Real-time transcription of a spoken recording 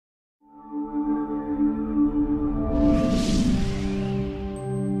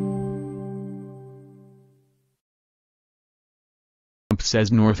says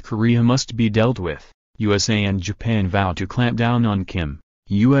North Korea must be dealt with. USA and Japan vow to clamp down on Kim.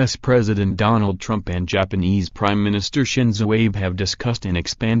 U.S. President Donald Trump and Japanese Prime Minister Shinzo Abe have discussed an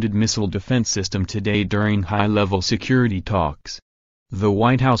expanded missile defense system today during high-level security talks. The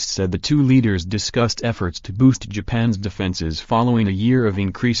White House said the two leaders discussed efforts to boost Japan's defenses following a year of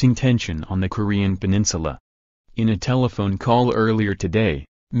increasing tension on the Korean peninsula. In a telephone call earlier today,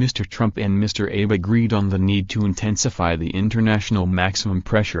 Mr. Trump and Mr. Abe agreed on the need to intensify the international maximum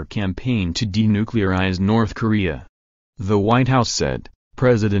pressure campaign to denuclearize North Korea. The White House said,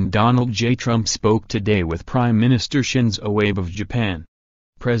 President Donald J. Trump spoke today with Prime Minister Shinzo Abe of Japan.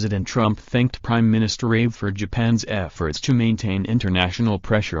 President Trump thanked Prime Minister Abe for Japan's efforts to maintain international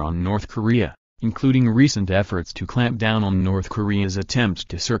pressure on North Korea, including recent efforts to clamp down on North Korea's attempts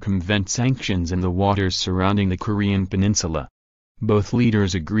to circumvent sanctions in the waters surrounding the Korean peninsula. Both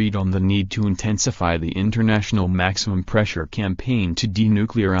leaders agreed on the need to intensify the international maximum pressure campaign to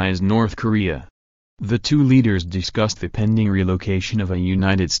denuclearize North Korea. The two leaders discussed the pending relocation of a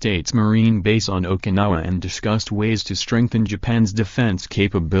United States Marine base on Okinawa and discussed ways to strengthen Japan's defense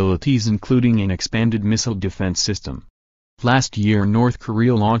capabilities, including an expanded missile defense system. Last year North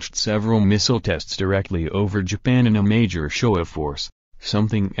Korea launched several missile tests directly over Japan in a major show of force,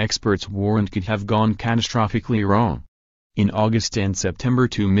 something experts warned could have gone catastrophically wrong. In August and September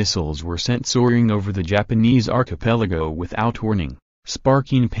 2 missiles were sent soaring over the Japanese archipelago without warning,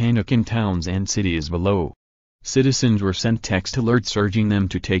 sparking panic in towns and cities below. Citizens were sent text alerts urging them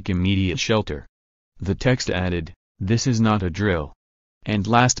to take immediate shelter. The text added, "This is not a drill." And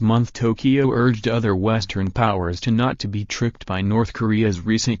last month Tokyo urged other Western powers not to be tricked by North Korea's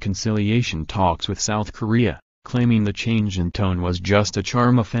recent conciliation talks with South Korea, claiming the change in tone was just a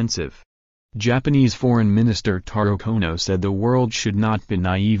charm offensive. Japanese Foreign Minister Taro Kono said the world should not be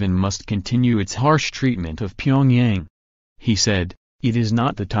naive and must continue its harsh treatment of Pyongyang. He said, "It is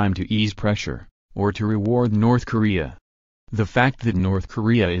not the time to ease pressure, or to reward North Korea." The fact that North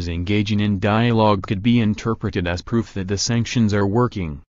Korea is engaging in dialogue could be interpreted as proof that the sanctions are working.